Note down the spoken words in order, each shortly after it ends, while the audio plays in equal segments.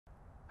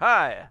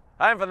Hi,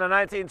 I'm from the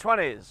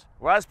 1920s,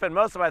 where I spent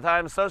most of my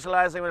time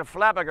socializing with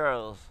flapper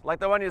girls, like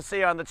the one you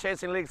see on the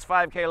Chasing Leaks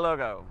 5K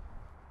logo.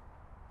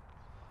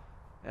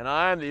 And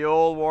I'm the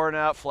old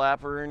worn-out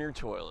flapper in your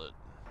toilet.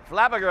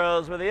 Flapper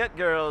girls were the it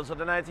girls of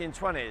the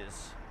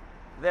 1920s.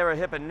 They were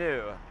hip and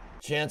new.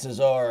 Chances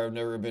are I've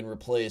never been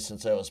replaced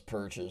since I was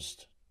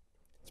purchased.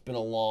 It's been a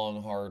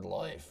long, hard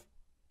life.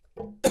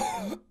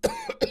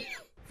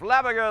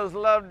 Flapper girls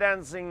loved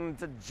dancing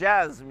to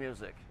jazz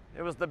music.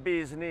 It was the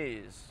bee's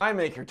knees. I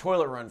make your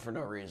toilet run for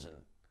no reason.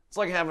 It's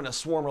like having a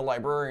swarm of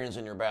librarians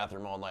in your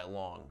bathroom all night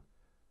long.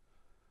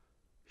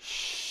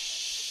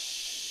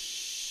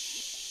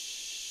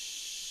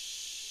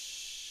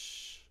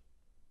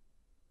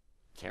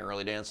 Can't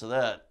really dance to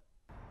that.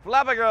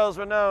 Flapper girls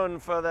were known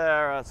for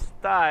their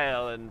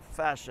style and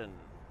fashion.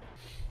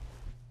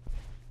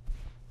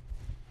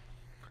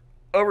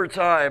 Over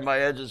time, my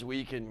edges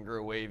weaken and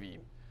grow wavy.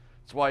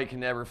 That's why you can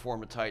never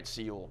form a tight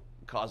seal.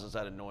 It causes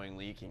that annoying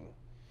leaking.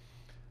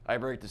 I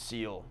break the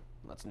seal.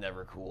 That's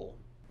never cool.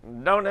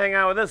 Don't hang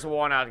out with this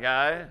worn-out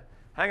guy.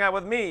 Hang out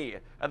with me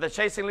at the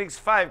Chasing Leaks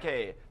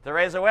 5K to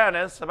raise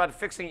awareness about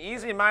fixing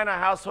easy minor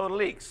household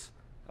leaks.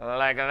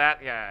 Like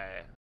that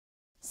guy.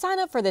 Sign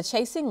up for the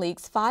Chasing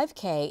Leaks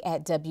 5K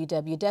at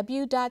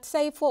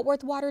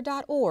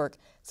www.savefortworthwater.org,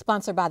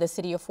 sponsored by the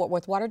City of Fort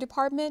Worth Water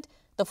Department,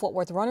 the Fort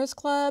Worth Runners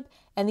Club,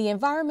 and the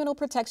Environmental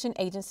Protection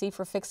Agency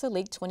for Fix a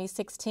Leak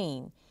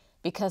 2016.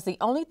 Because the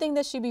only thing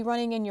that should be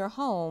running in your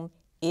home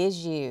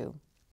is you.